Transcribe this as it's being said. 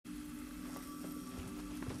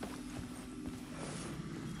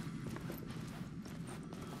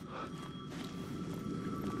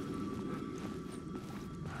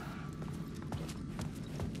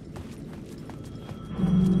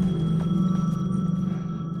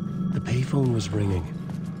phone was ringing.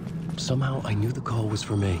 Somehow I knew the call was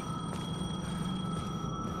for me.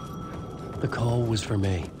 The call was for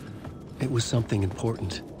me. It was something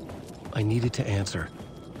important. I needed to answer.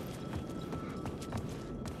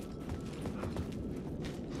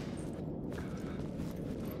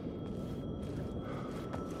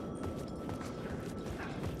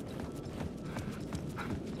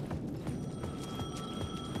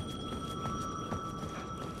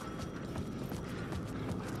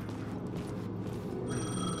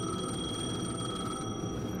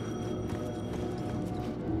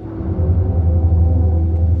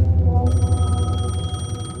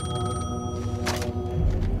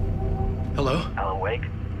 Hello? Alan Wake?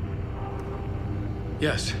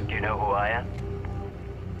 Yes. Do you know who I am?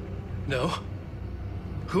 No?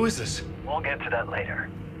 Who is this? We'll get to that later.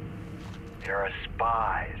 There are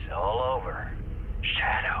spies all over.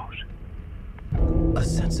 Shadows. A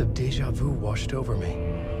sense of déjà vu washed over me.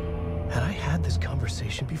 Had I had this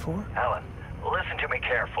conversation before? Alan, listen to me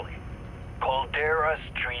carefully. Caldera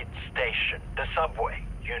Street Station, the subway.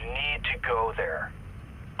 You need to go there.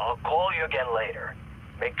 I'll call you again later.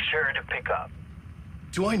 Make sure to pick up.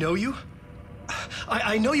 Do I know you?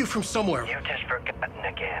 I know you from somewhere. You've just forgotten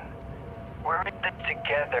again. We're in it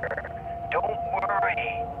together. Don't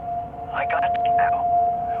worry. I got you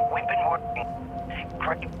now. We've been working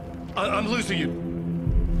great. I'm losing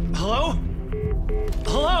you. Hello?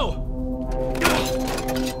 Hello?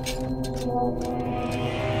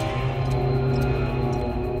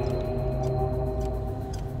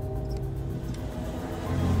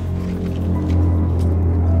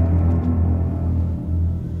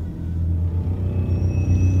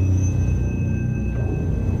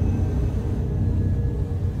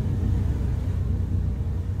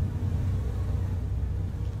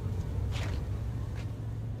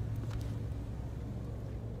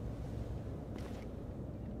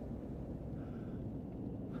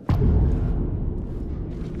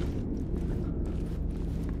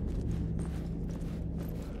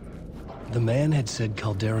 The man had said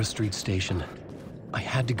Caldera Street Station. I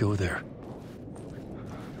had to go there.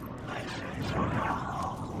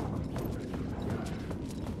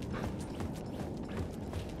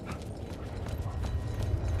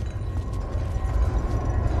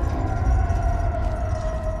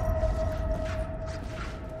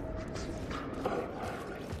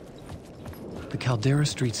 The Caldera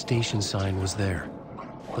Street Station sign was there,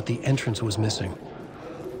 but the entrance was missing.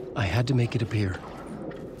 I had to make it appear.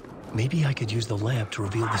 Maybe I could use the lamp to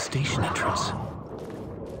reveal the station entrance.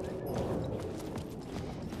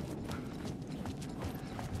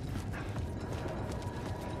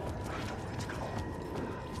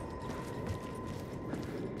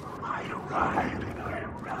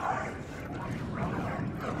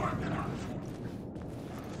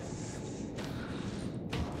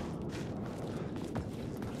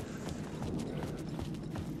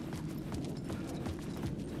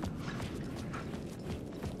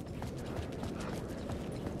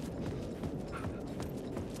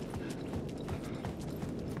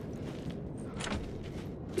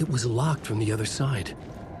 It was locked from the other side.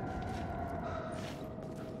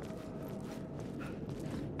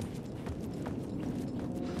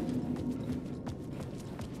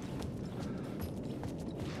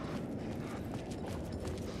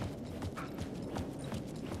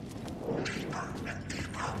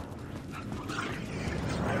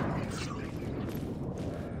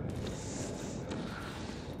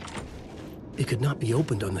 It could not be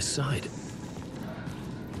opened on the side.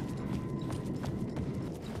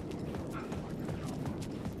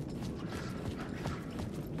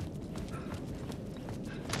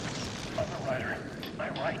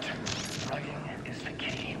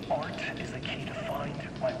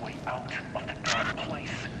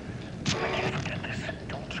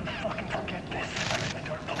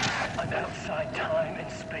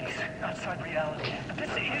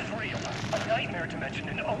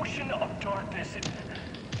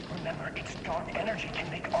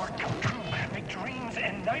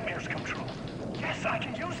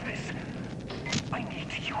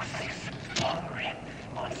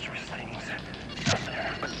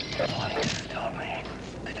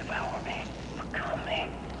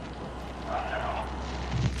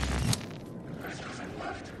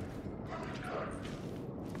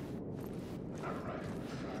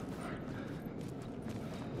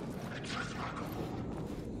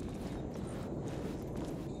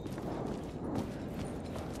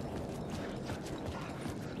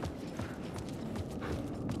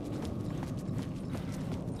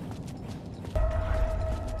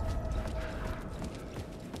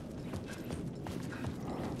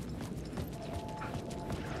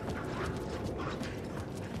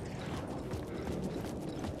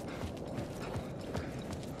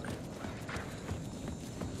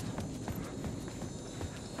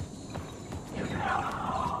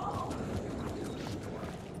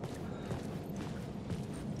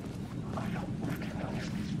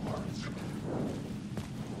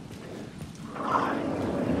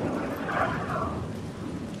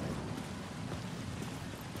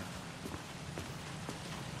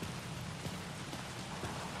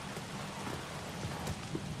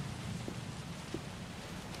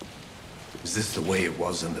 Is this the way it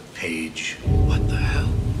was on the page? What the hell?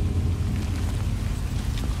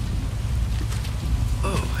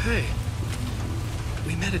 Oh, hey.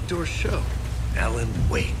 We met at Door's show. Alan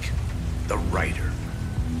Wake, the writer.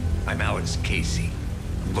 I'm Alex Casey,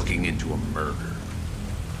 looking into a murder.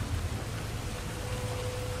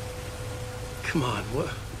 Come on,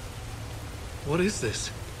 what is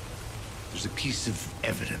this? There's a piece of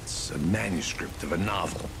evidence, a manuscript of a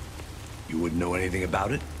novel. You wouldn't know anything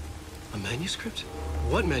about it? A manuscript?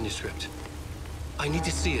 What manuscript? I need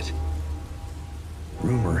to see it.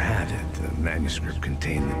 Rumor had it the manuscript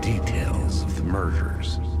contained the details of the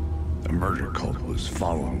murders. A murder cult was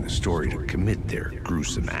following the story to commit their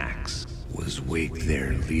gruesome acts. Was Wake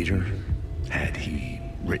their leader? Had he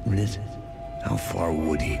written it? How far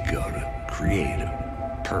would he go to create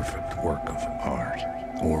a perfect work of art?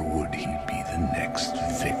 Or would he be the next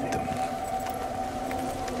victim?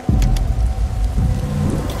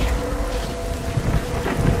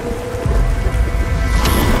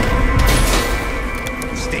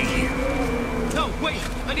 Stay here. No, wait!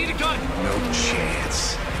 I need a gun! No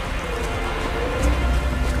chance.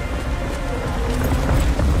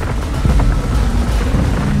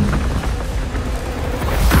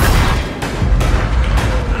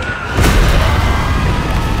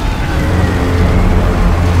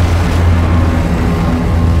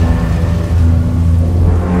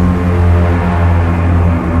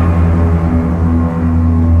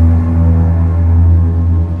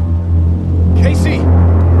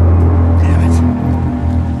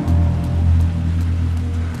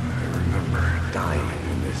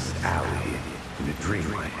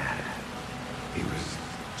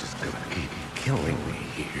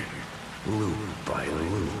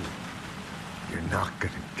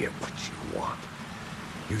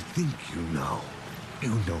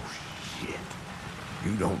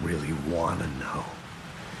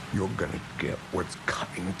 You're gonna get what's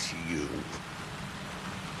coming to you.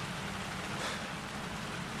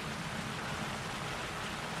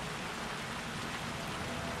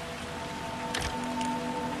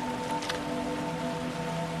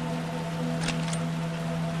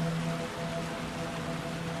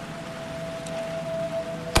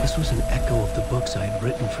 This was an echo of the books I had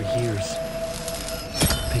written for years.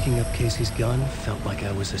 Picking up Casey's gun felt like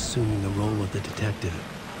I was assuming the role of the detective.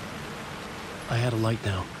 I had a light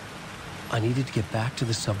now. I needed to get back to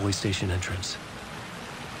the subway station entrance.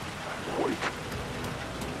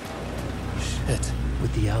 Shit.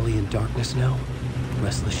 With the alley in darkness now,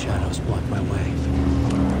 restless shadows block my way.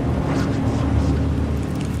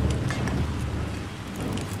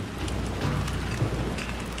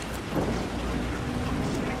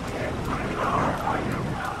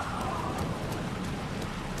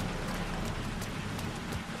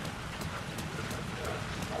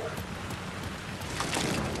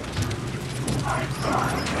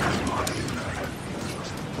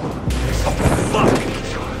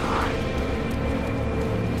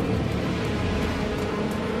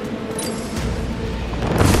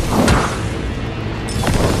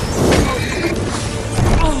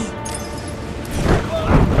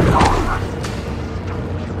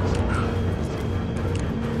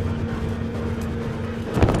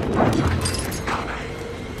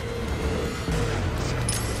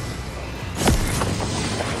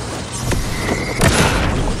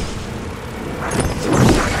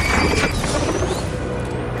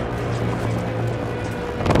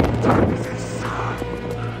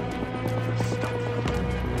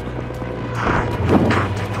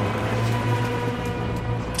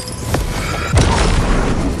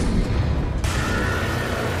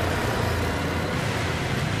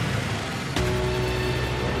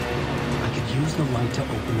 To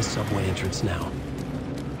open the subway entrance now.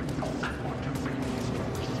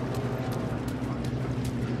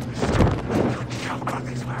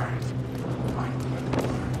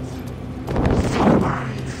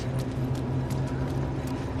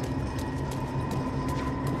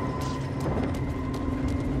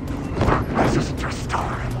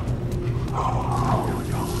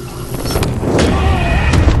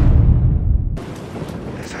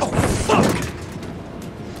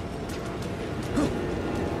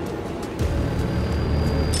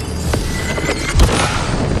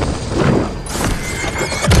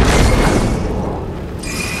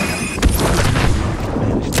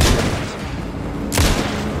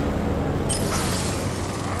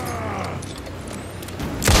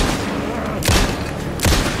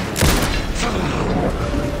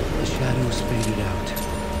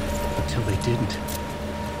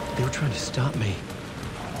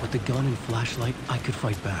 With the gun and flashlight, I could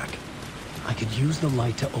fight back. I could use the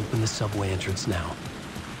light to open the subway entrance now.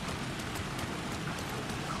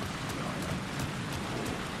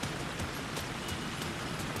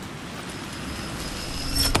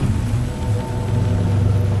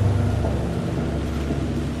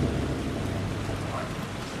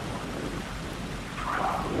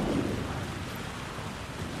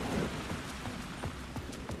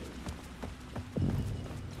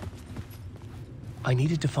 I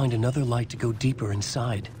needed to find another light to go deeper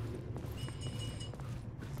inside.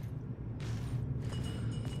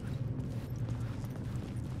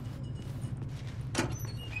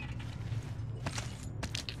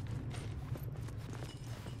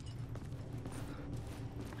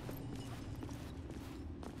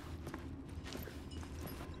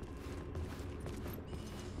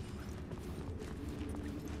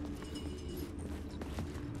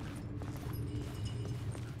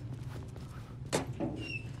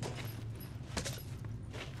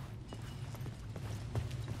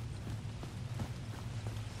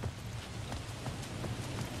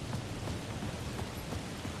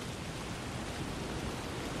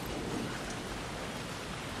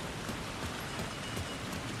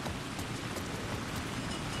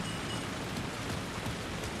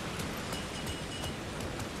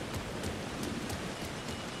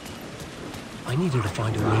 I needed to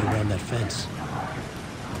find a way around that fence.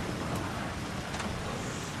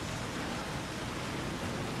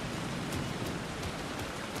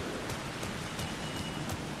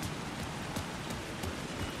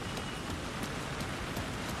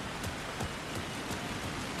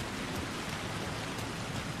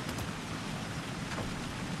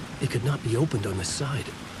 It could not be opened on the side.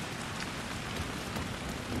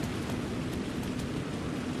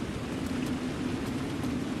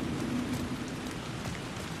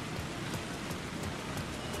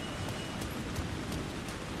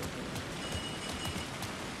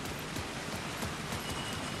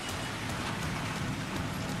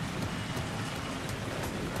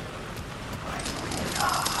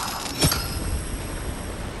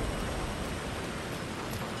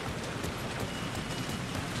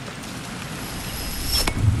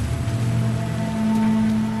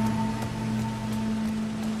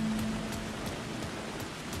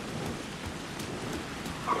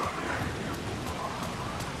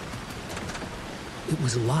 It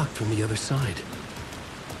was locked from the other side.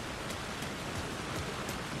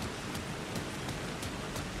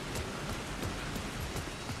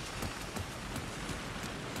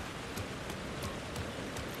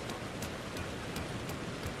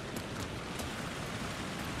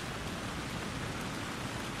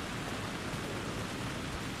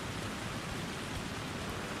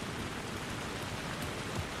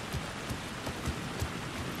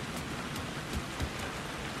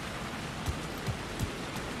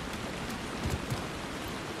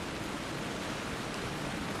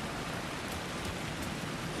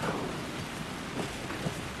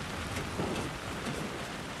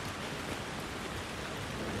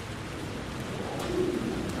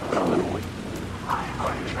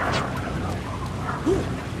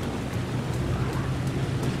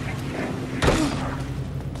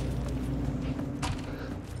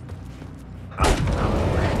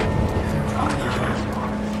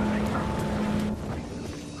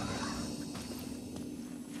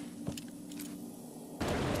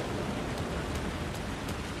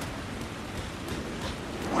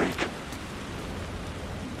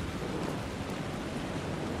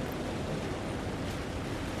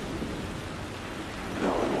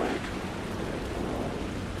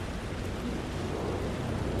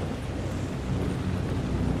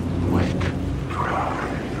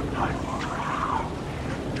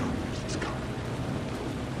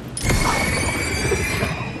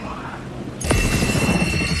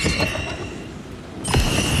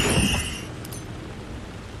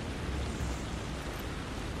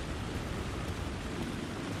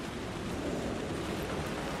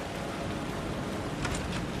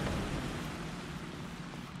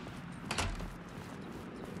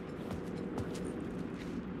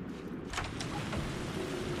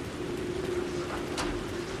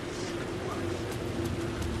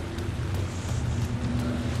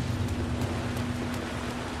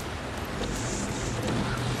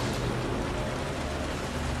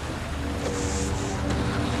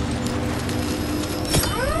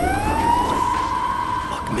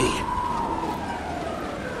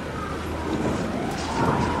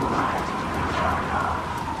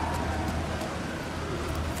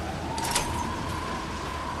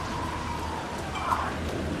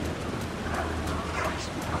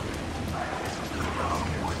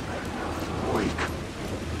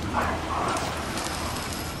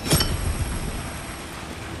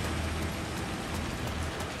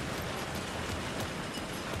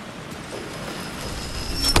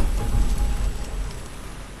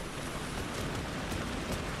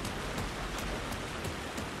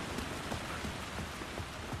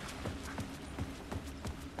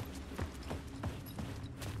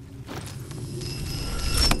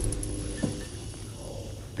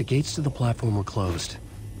 The gates to the platform were closed.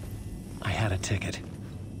 I had a ticket.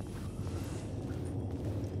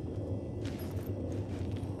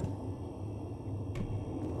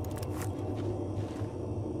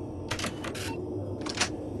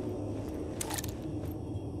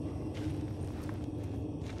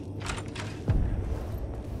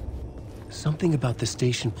 Something about the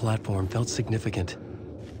station platform felt significant.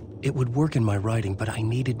 It would work in my writing, but I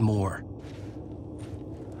needed more.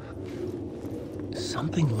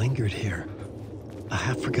 Something lingered here. A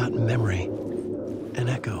half-forgotten memory. An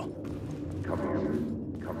echo. Come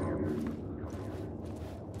here. Come here.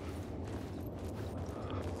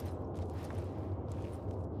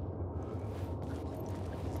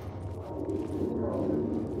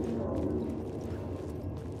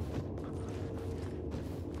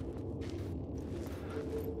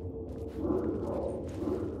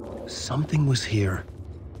 Something was here.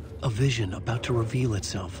 A vision about to reveal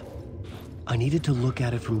itself. I needed to look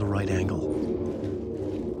at it from the right angle.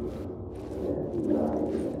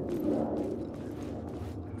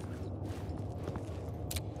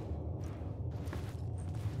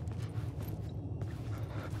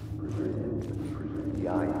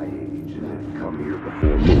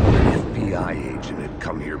 FBI agent had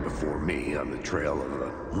come here before me on the trail of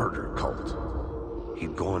a murder cult.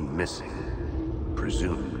 He'd gone missing,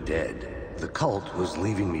 presumed dead. The cult was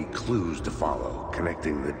leaving me clues to follow,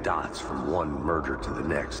 connecting the dots from one murder to the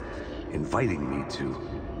next, inviting me to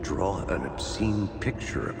draw an obscene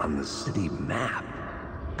picture on the city map.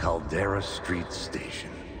 Caldera Street Station.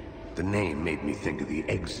 The name made me think of the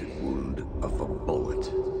exit wound of a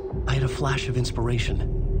bullet. I had a flash of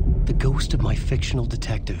inspiration. The ghost of my fictional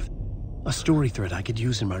detective. A story thread I could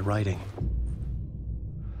use in my writing.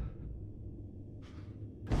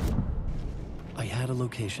 I had a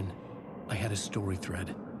location. I had a story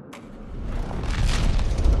thread.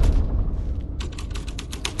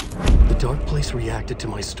 The dark place reacted to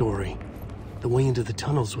my story. The way into the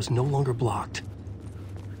tunnels was no longer blocked.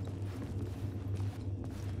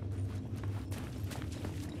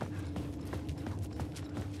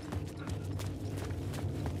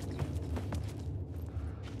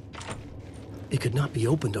 It could not be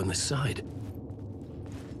opened on this side.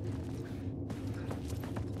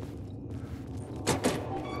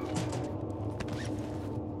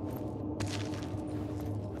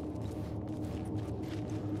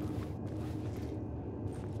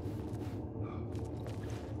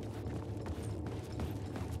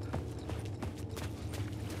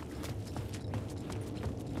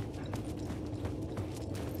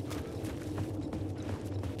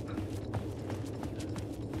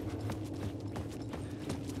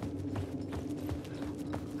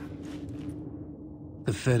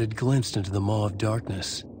 The Fed had glimpsed into the maw of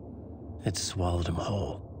darkness. It swallowed him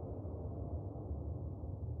whole.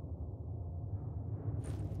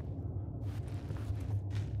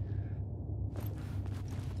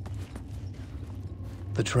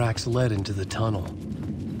 The tracks led into the tunnel.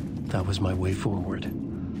 That was my way forward.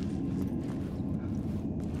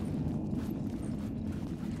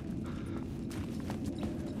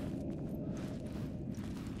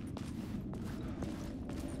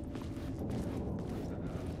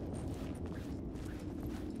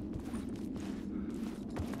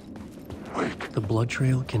 The blood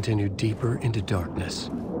trail continued deeper into darkness.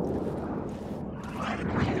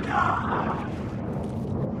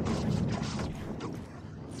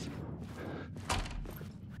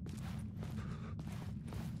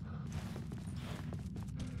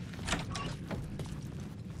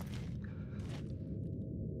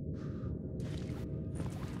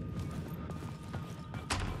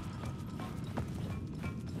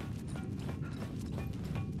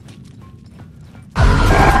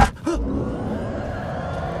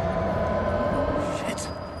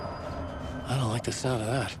 The sound of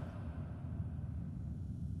that.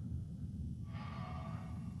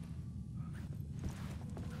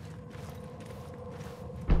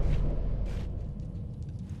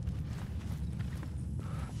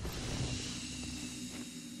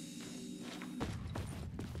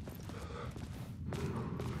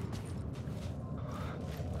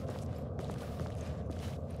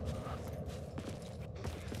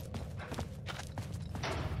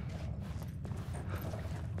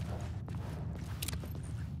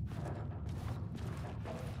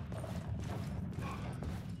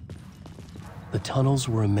 The tunnels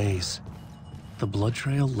were a maze. The blood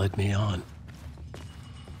trail led me on.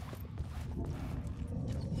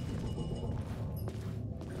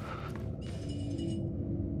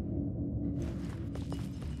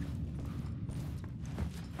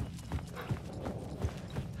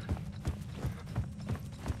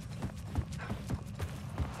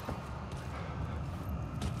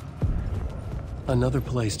 Another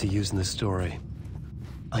place to use in the story.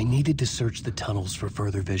 I needed to search the tunnels for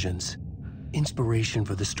further visions. Inspiration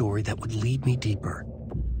for the story that would lead me deeper.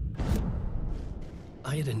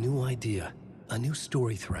 I had a new idea, a new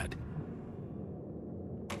story thread.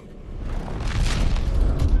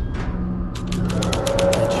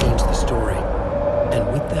 I changed the story.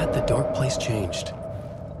 case changed.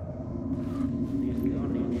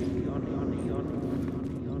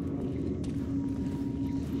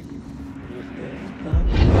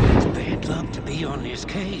 It's bad luck to be on this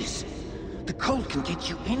case. The cult can get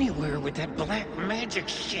you anywhere with that black magic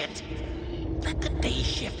shit. Let the day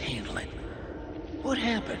shift handle it. What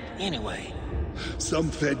happened, anyway? Some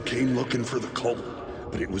Fed came looking for the cult,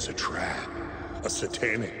 but it was a trap. A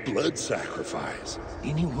satanic blood sacrifice.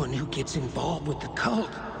 Anyone who gets involved with the cult,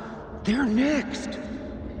 they're next.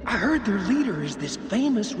 I heard their leader is this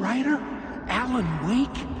famous writer, Alan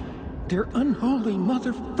Wake. Their unholy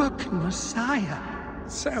motherfucking messiah.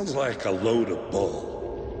 Sounds like a load of bull.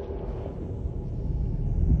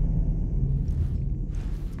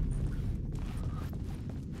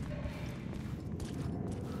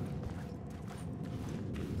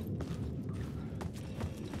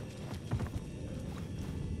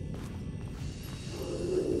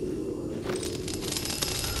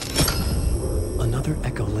 Another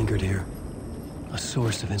echo lingered here, a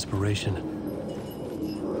source of inspiration.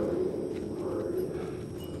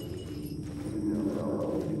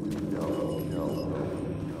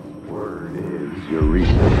 Word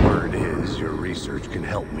is your research can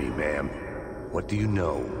help me, ma'am. What do you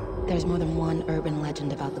know? There's more than one urban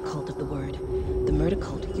legend about the Cult of the Word. The murder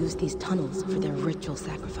cult used these tunnels for their ritual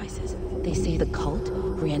sacrifices. They say the cult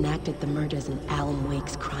reenacted the murders in Alan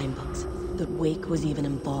Wake's crime books. That Wake was even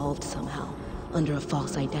involved somehow, under a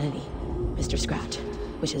false identity, Mr. Scratch,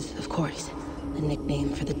 which is, of course, a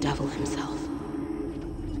nickname for the devil himself.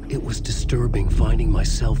 It was disturbing finding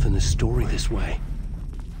myself in the story this way.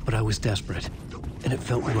 But I was desperate, and it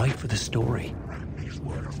felt right for the story.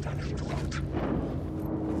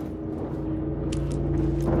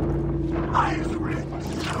 I've written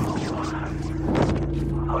so much.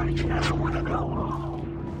 I just want to go home.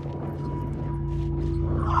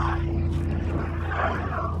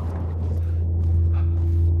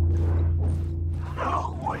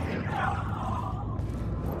 No way now.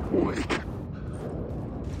 Wake.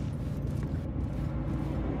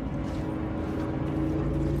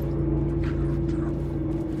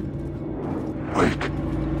 Wake.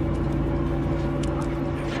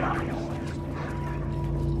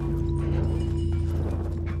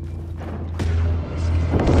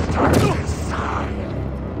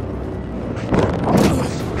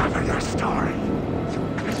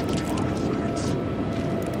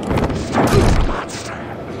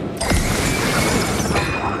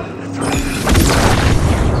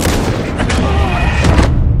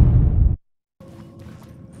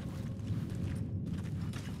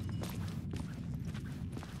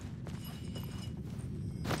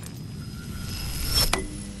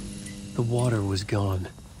 The water was gone.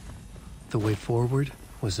 The way forward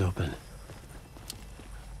was open.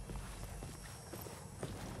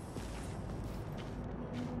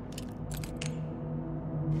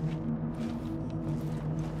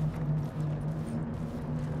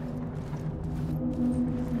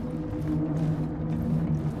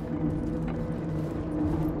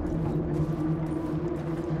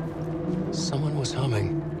 Someone was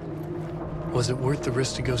humming. Was it worth the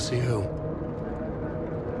risk to go see who?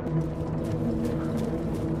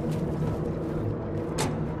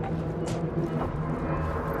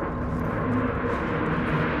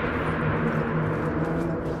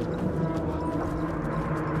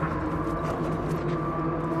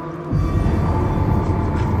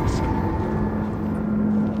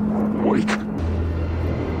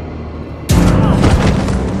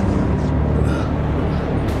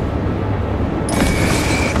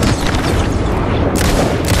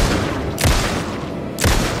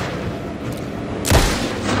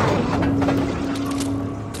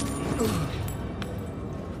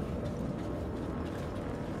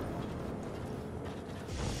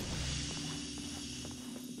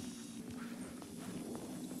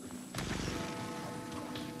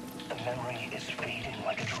 Memory is fading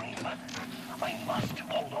like a dream. I must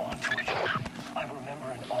hold on to it. I remember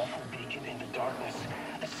an awful beacon in the darkness,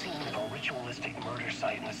 a scene of a ritualistic murder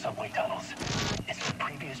site in the subway tunnels. Is it the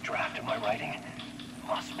previous draft of my writing?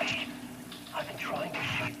 Must be. I've been trying to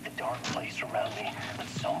shape the dark place around me, but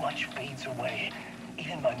so much fades away.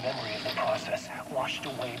 Even my memory of the process, washed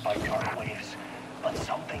away by dark waves. But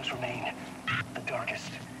some things remain. The darkest,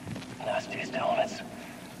 nastiest elements,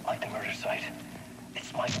 like the murder site.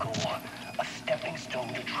 It's my goal, a stepping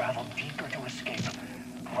stone to travel deeper to escape.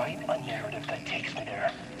 Write a narrative that takes me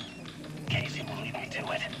there. Casey will lead me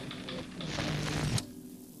to it.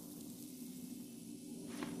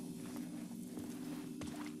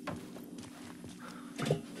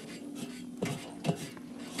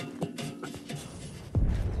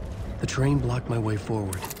 The train blocked my way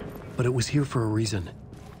forward, but it was here for a reason.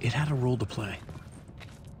 It had a role to play.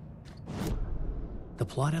 The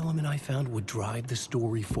plot element I found would drive the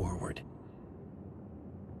story forward.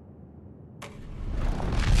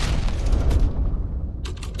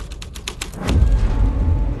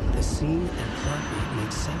 The scene and plot beat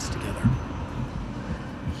made sense together.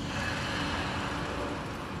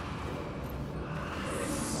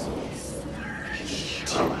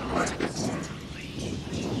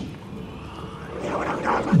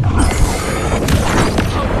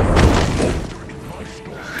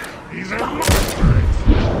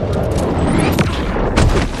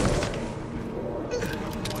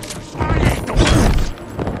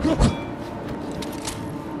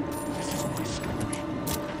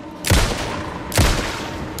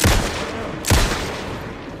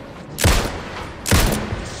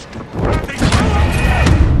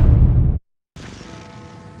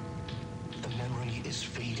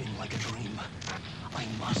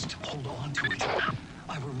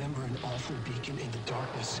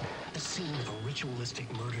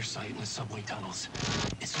 Subway tunnels.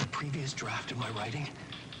 Is there a previous draft of my writing?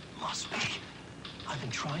 Must be. I've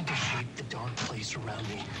been trying to shape the dark place around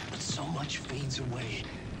me, but so much fades away.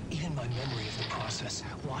 Even my memory of the process,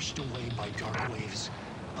 washed away by dark waves.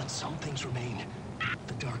 But some things remain.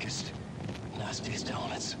 The darkest, nastiest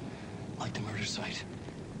elements, like the murder site.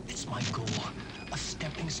 It's my goal, a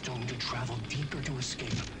stepping stone to travel deeper to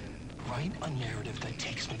escape. Write a narrative that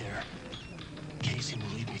takes me there. Casey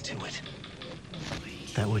will lead me to it.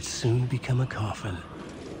 That would soon become a coffin.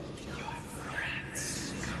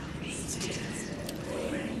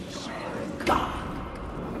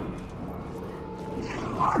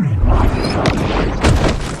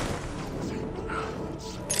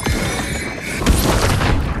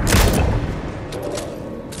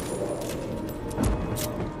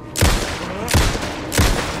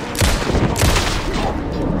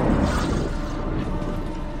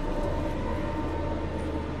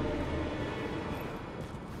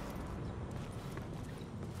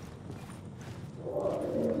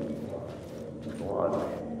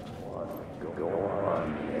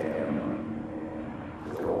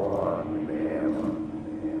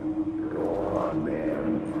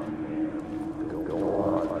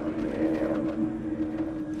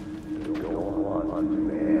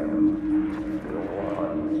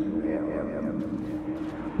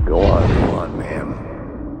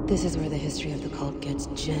 This is where the history of the cult gets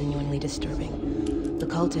genuinely disturbing. The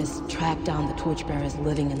cultists track down the torchbearers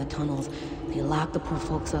living in the tunnels. They lock the poor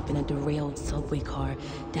folks up in a derailed subway car,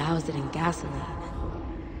 douse it in gasoline.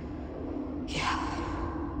 Yeah.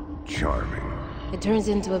 Charming. It turns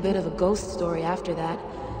into a bit of a ghost story after that.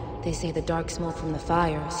 They say the dark smoke from the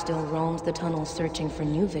fire still roams the tunnels searching for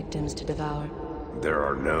new victims to devour. There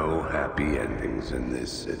are no happy endings in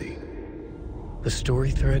this city. The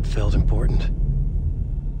story thread felt important.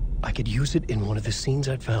 I could use it in one of the scenes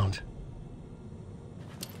I'd found.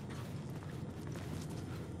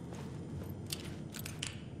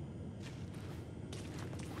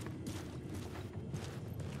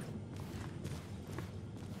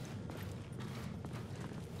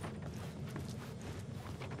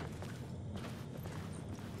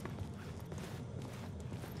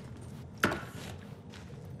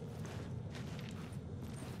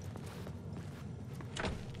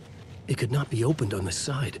 It could not be opened on the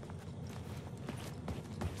side.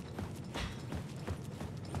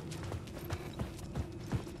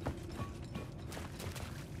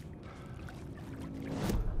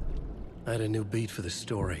 I had a new beat for the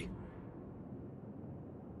story.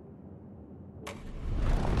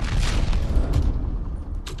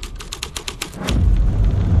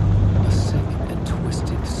 A sick and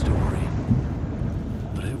twisted story.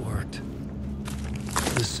 But it worked.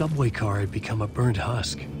 The subway car had become a burnt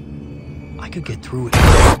husk. I could get through it.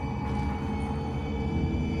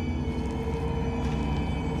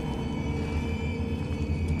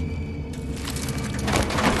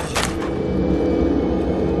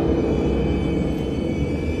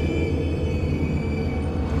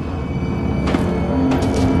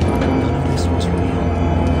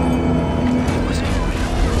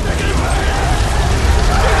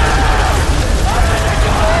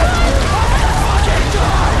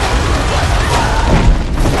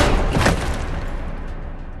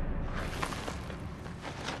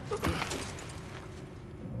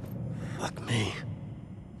 Fuck me.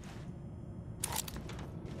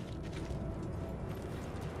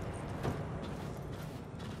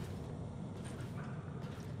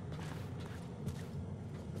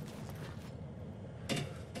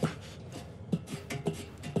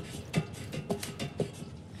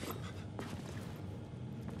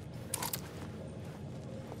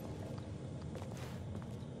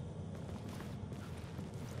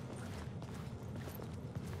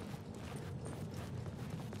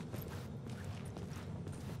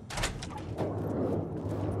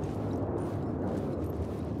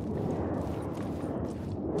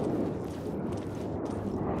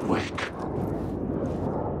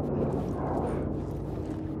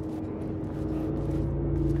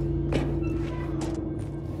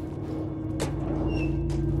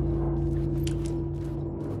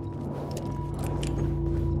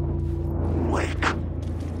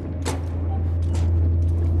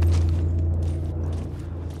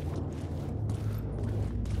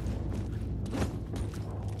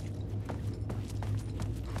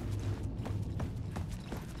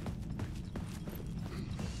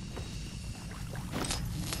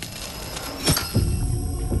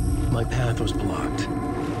 My path was blocked.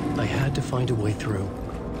 I had to find a way through.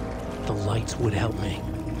 The lights would help me.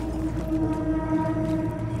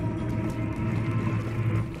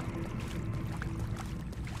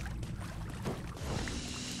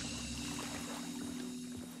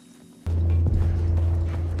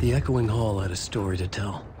 The echoing hall had a story to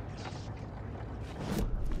tell.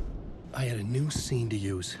 I had a new scene to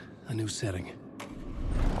use, a new setting.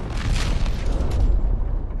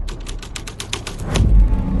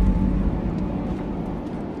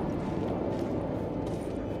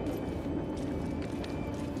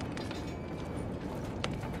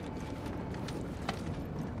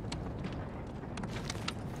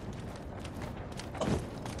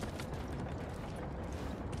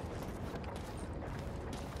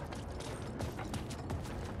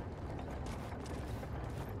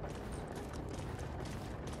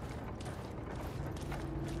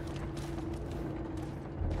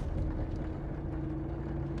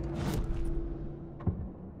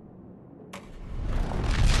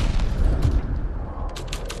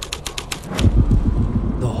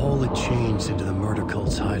 Changed into the murder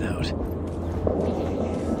cult's hideout. The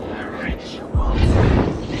ritual.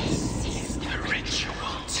 This is the ritual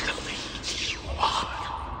to lead you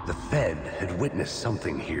on. The Fed had witnessed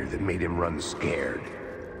something here that made him run scared.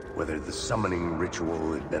 Whether the summoning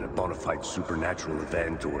ritual had been a bona fide supernatural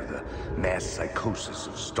event or the mass psychosis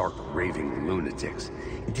of stark raving lunatics,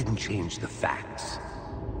 it didn't change the facts.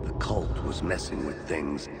 The cult was messing with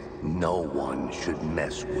things no one should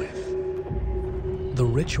mess with. The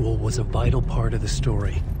ritual was a vital part of the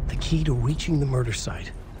story, the key to reaching the murder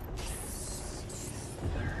site.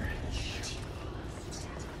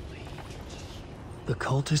 The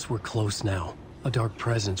cultists were close now, a dark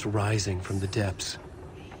presence rising from the depths.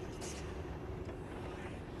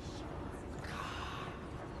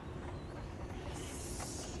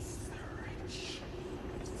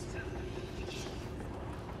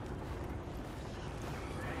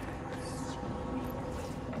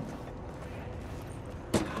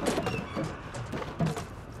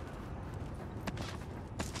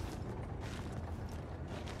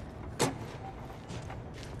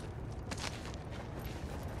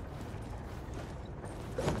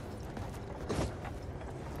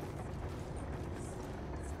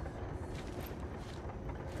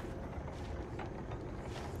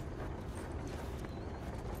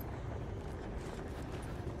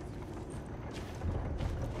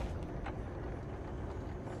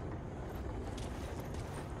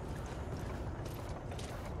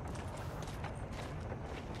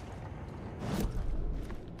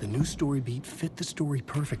 The new story beat fit the story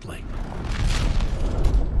perfectly.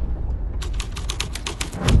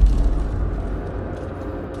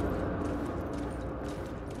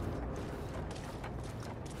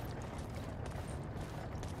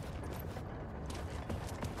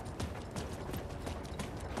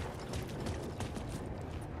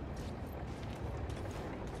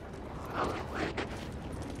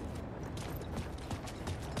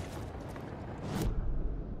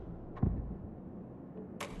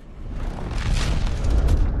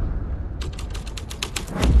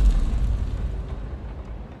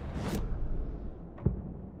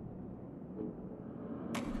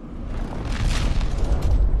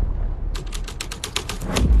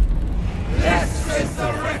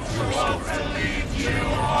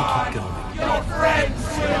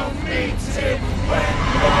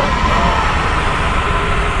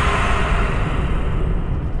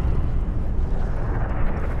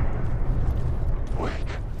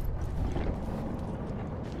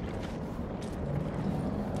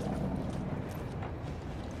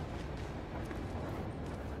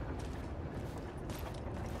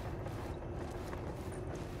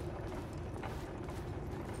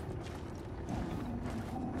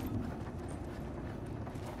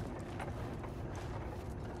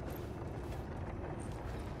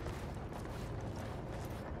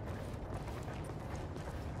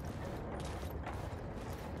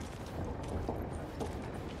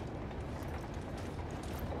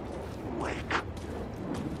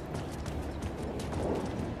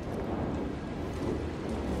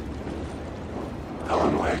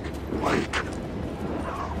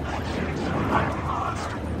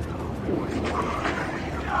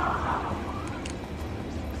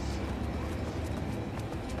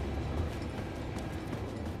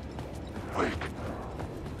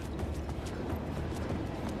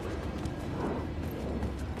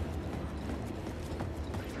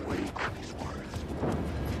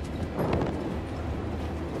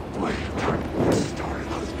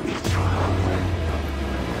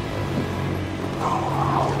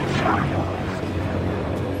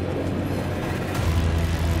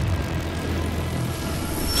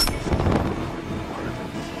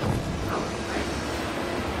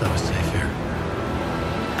 I was safe here.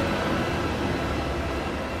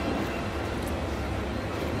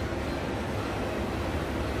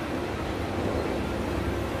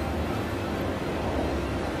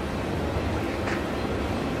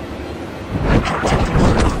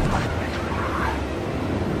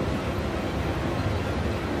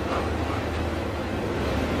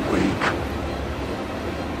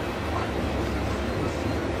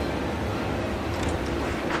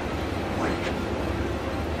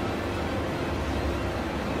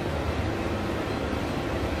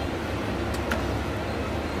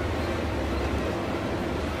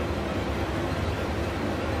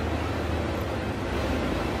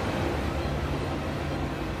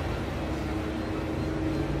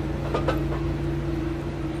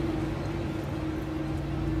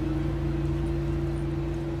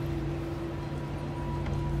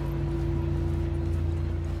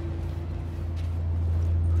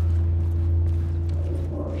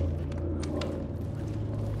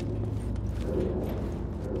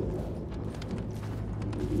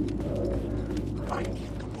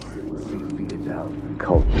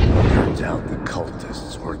 Turns out the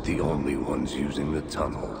cultists weren't the only ones using the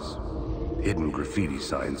tunnels. Hidden graffiti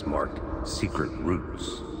signs marked secret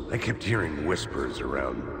routes. I kept hearing whispers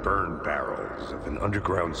around burn barrels of an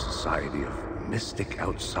underground society of mystic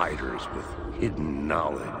outsiders with hidden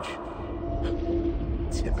knowledge.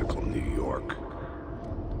 Typical New York.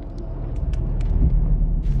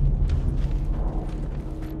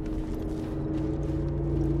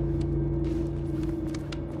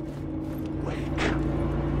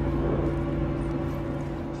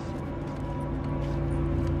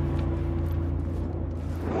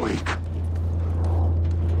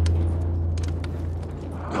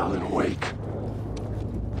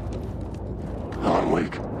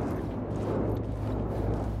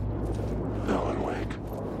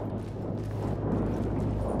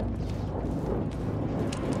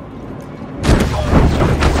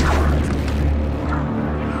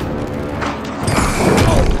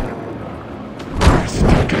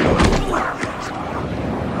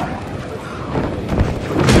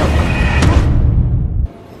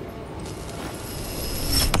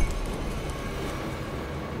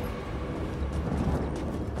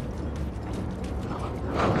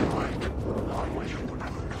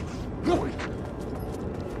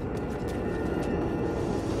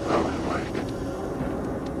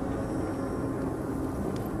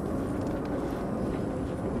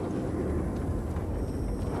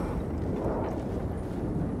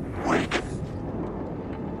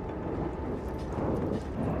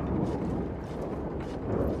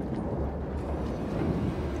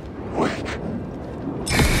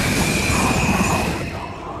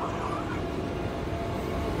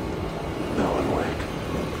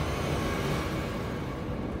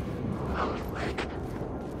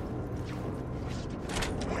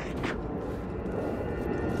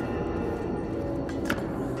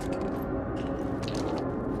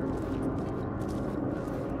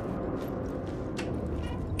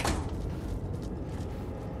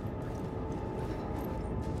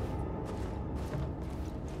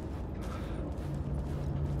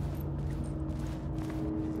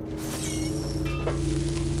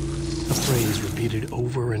 A phrase repeated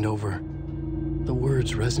over and over. The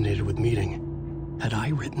words resonated with meaning. Had I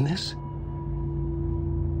written this?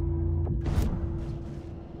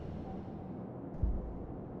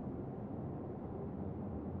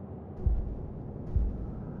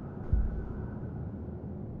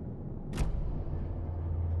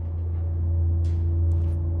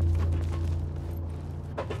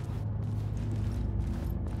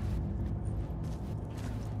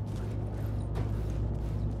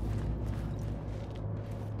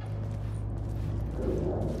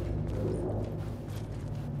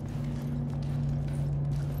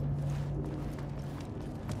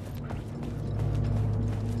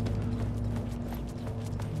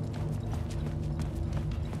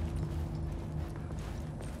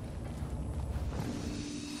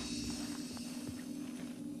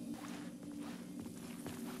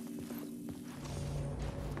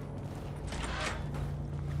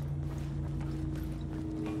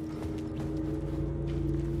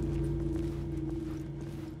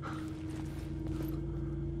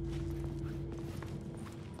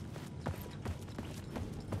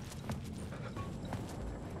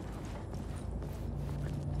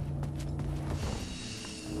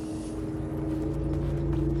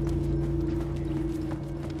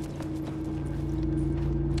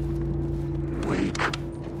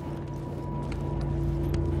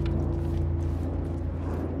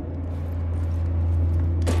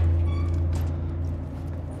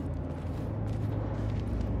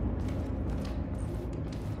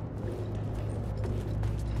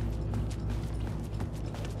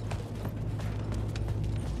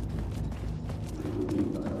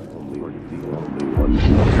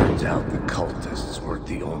 weren't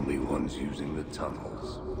the only ones using the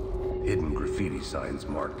tunnels. Hidden graffiti signs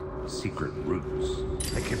marked secret routes.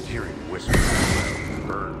 I kept hearing whispers around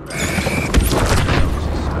bird bags.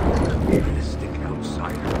 Mystic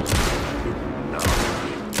outsiders. Hidden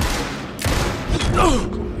knowledge.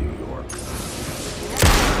 Local New York.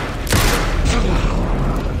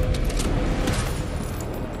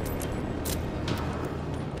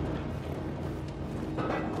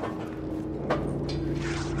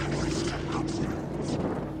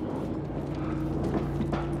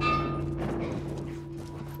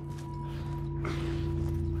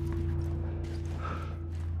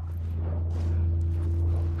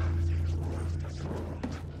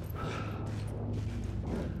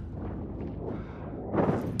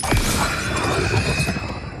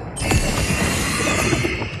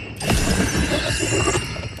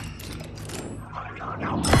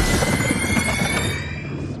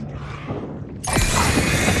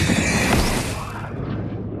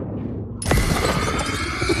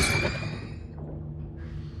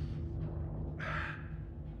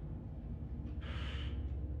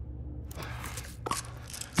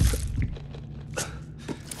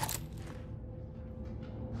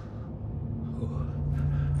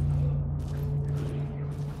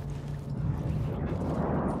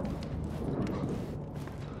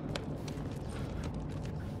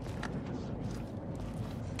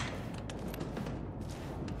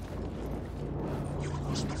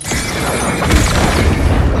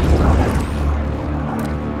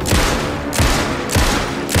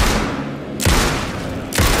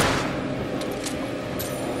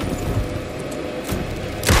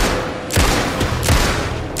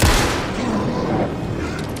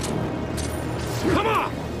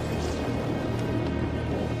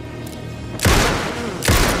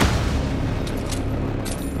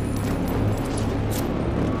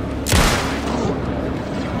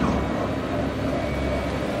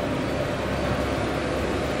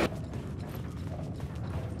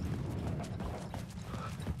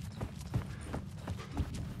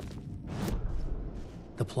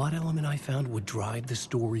 The plot element I found would drive the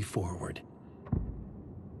story forward.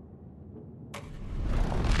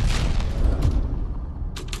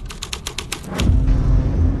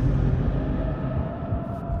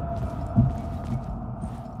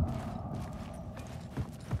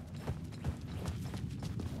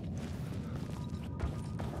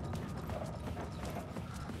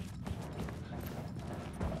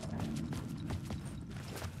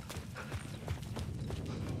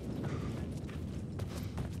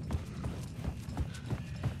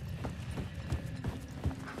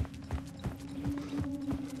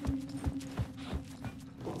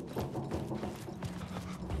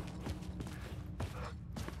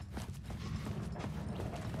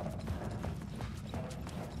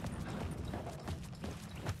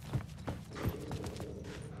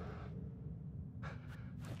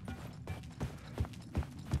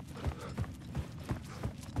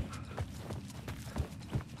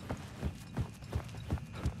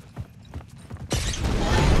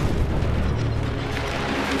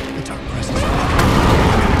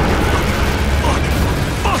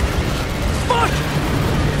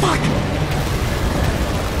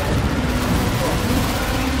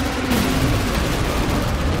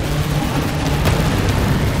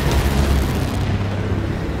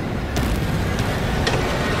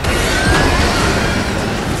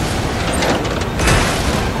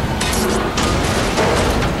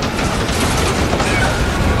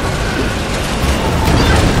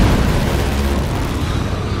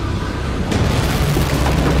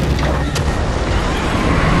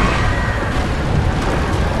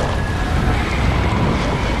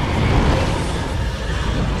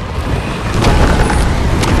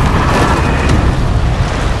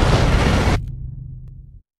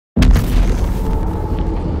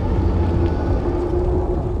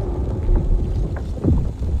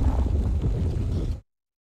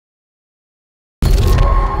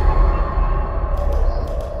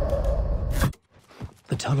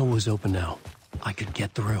 The tunnel was open now. I could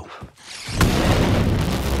get through.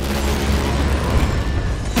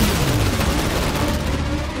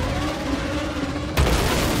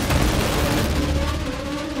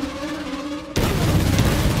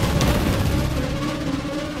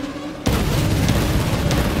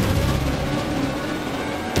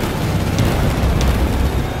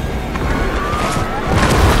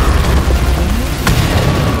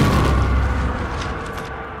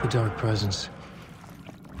 The dark presence.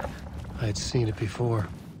 I had seen it before.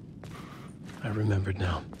 I remembered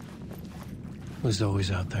now. It was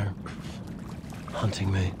always out there,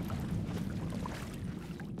 hunting me.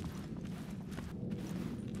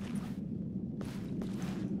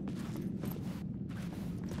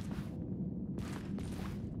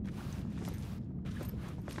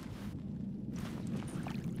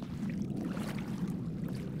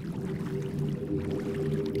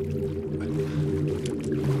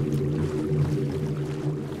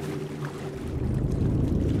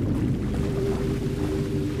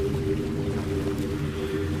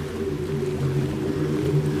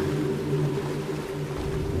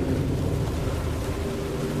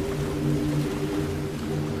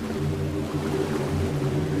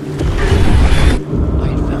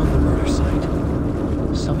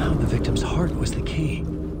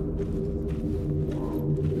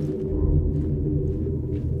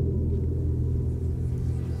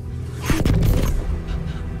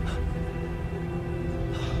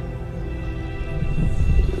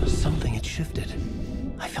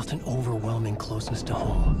 overwhelming closeness to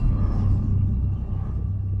home.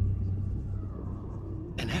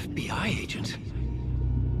 An FBI agent?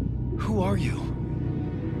 Who are you?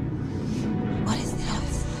 What is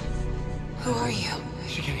this? Who are you?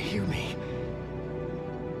 She can hear me.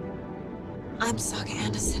 I'm Saga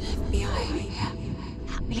Anderson, FBI.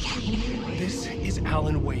 Help me get you. This is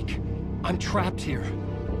Alan Wake. I'm trapped here.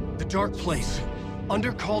 The dark place.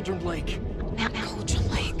 Under Cauldron Lake. Not Cauldron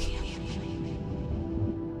Lake.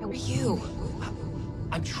 Who are you?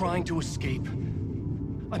 I'm trying to escape.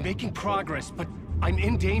 I'm making progress, but I'm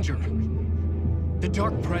in danger. The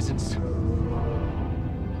dark presence.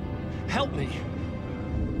 Help me.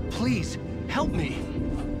 Please, help me.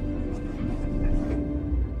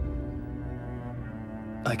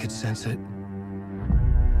 I could sense it.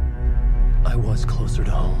 I was closer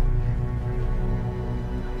to home.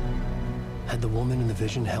 Had the woman in the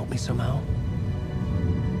vision helped me somehow?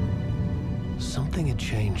 Something had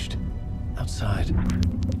changed. Outside.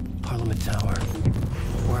 Parliament Tower.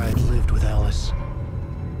 Where I'd lived with Alice.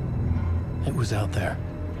 It was out there.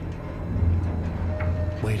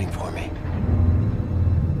 Waiting for me.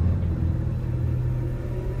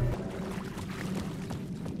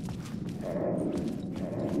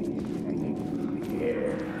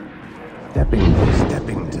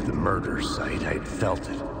 Stepping to the murder site, I'd felt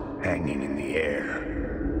it, hanging in the air.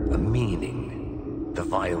 A meaning. The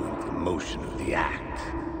violent emotion of the act.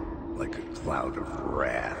 Like a cloud of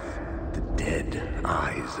wrath. The dead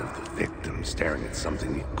eyes of the victim staring at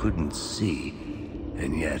something you couldn't see,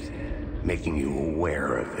 and yet making you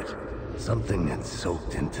aware of it. Something had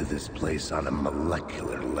soaked into this place on a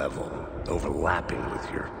molecular level, overlapping with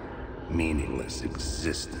your meaningless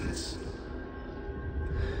existence.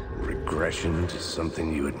 Regression to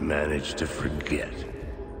something you had managed to forget.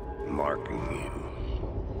 Marking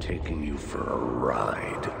you. Taking you for a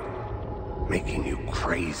ride. Making you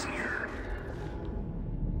crazier.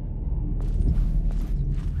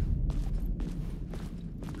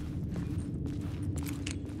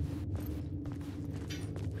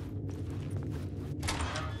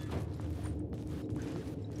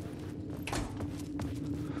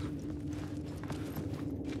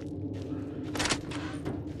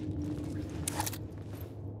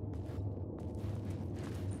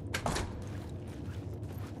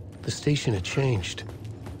 The station had changed.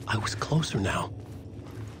 I was closer now.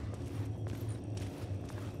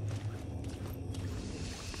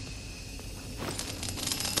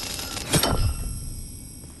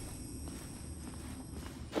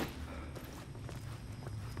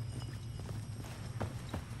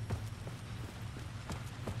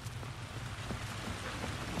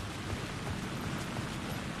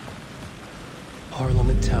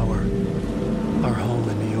 Parliament Tower, our home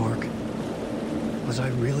in New York. Was I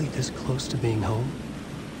really this close to being home?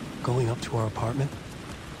 Going up to our apartment?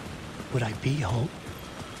 Would I be home?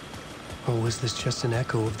 Or was this just an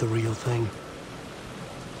echo of the real thing?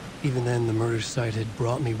 Even then, the murder site had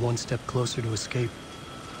brought me one step closer to escape.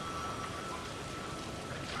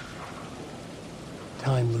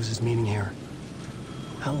 Time loses meaning here.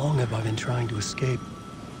 How long have I been trying to escape?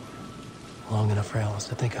 Long enough for Alice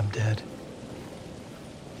to think I'm dead.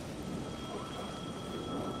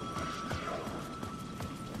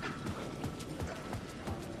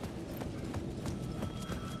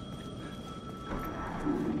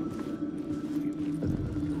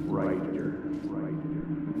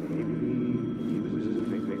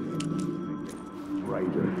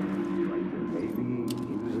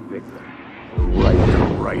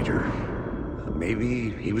 Maybe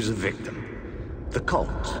he was a victim. The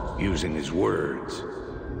cult, using his words.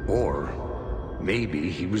 Or maybe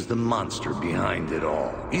he was the monster behind it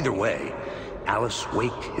all. Either way, Alice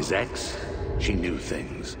Wake, his ex, she knew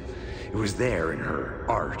things. It was there in her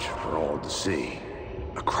art for all to see.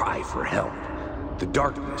 A cry for help. The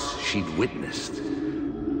darkness she'd witnessed.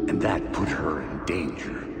 And that put her in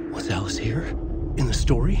danger. Was Alice here? In the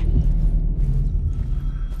story?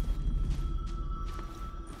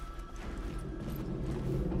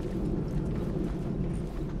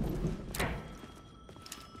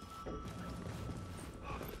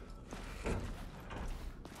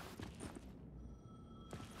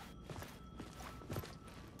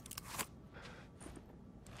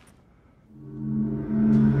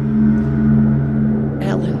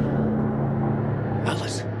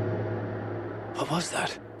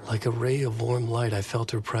 Like a ray of warm light, I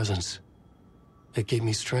felt her presence. It gave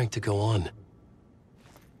me strength to go on.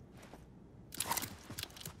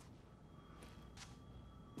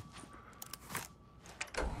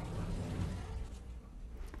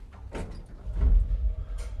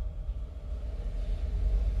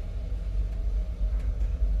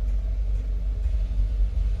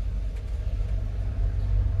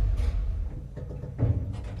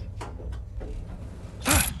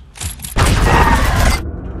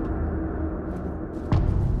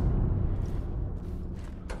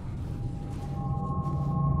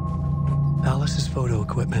 photo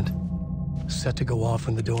equipment, set to go off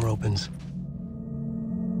when the door opens.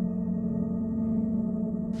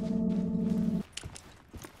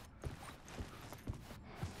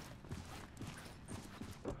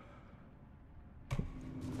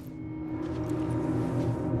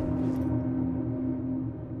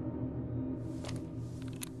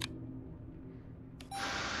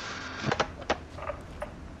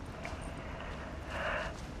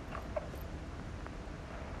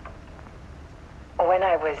 When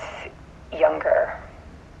I was younger,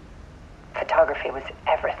 photography was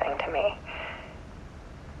everything to me.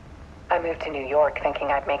 I moved to New York thinking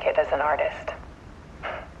I'd make it as an artist.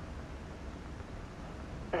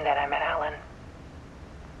 And then I met Alan.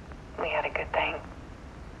 We had a good thing.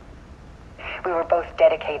 We were both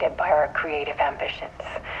dedicated by our creative ambitions.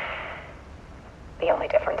 The only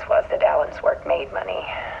difference was that Alan's work made money.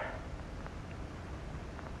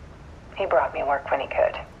 He brought me work when he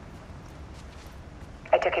could.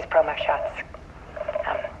 I took his promo shots,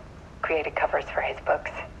 created covers for his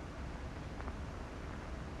books.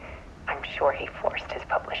 I'm sure he forced his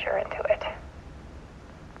publisher into it.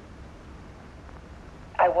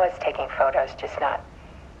 I was taking photos, just not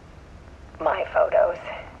my photos.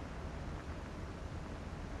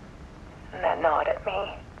 And that gnawed at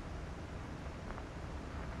me.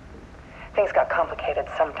 Things got complicated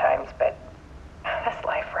sometimes, but that's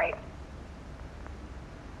life, right?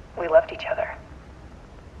 We loved each other.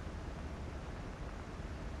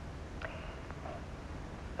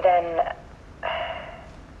 Then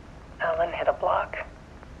Alan hit a block.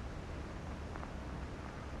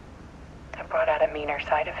 I brought out a meaner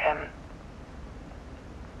side of him,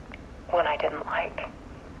 one I didn't like.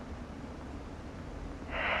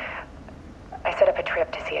 I set up a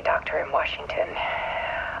trip to see a doctor in Washington.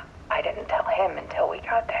 I didn't tell him until we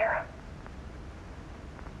got there.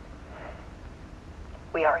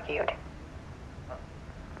 We argued.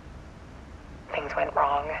 Things went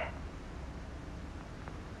wrong.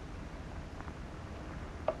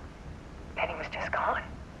 And he was just gone.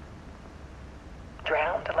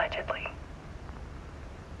 Drowned, allegedly.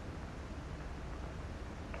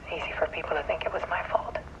 It's easy for people to think it was my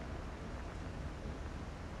fault.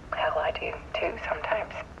 Hell, I do too,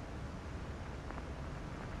 sometimes.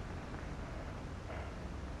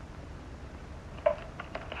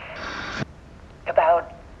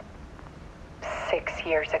 About 6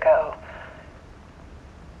 years ago,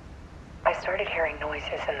 I started hearing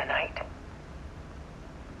noises in the night.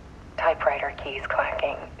 Typewriter keys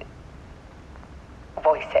clacking.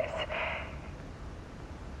 Voices.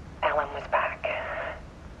 Alan was back.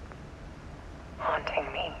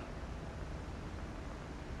 Haunting me.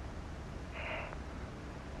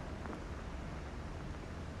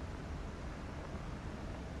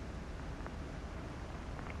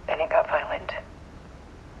 Then it got violent.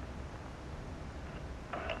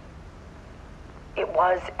 It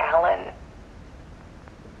was Alan.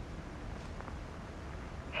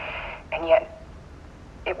 And yet,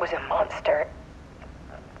 it was a monster.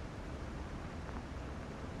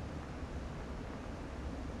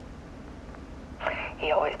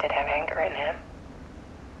 He always did have anger in him.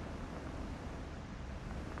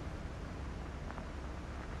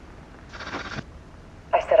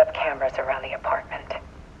 I set up cameras around the apartment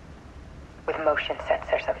with motion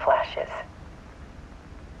sensors and flashes.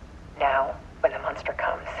 Now, when the monster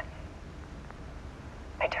comes,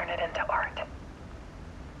 I turn it into art.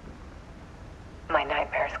 My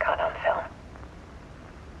nightmares caught on film.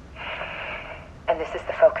 And this is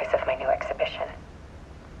the focus of my new exhibition.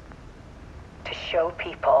 To show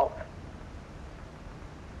people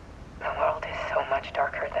the world is so much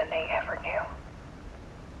darker than they ever knew.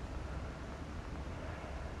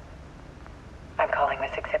 I'm calling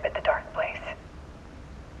this exhibit The Dark Place.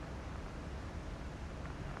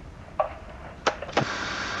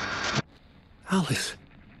 Alice.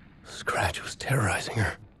 Scratch was terrorizing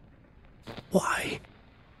her. Why?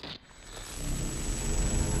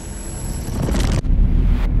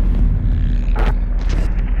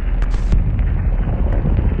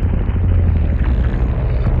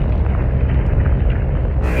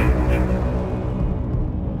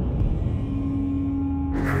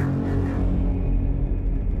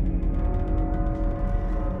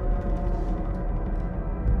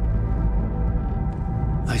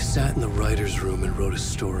 I sat in the writer's room and wrote a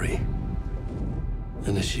story.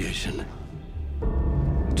 Initiation.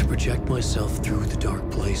 To project myself through the dark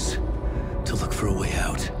place, to look for a way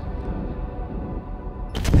out.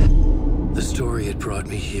 The story had brought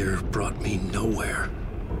me here, brought me nowhere.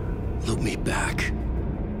 Looped me back.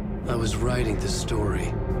 I was writing the story.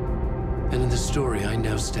 And in the story, I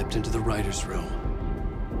now stepped into the writer's room.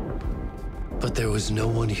 But there was no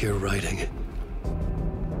one here writing it.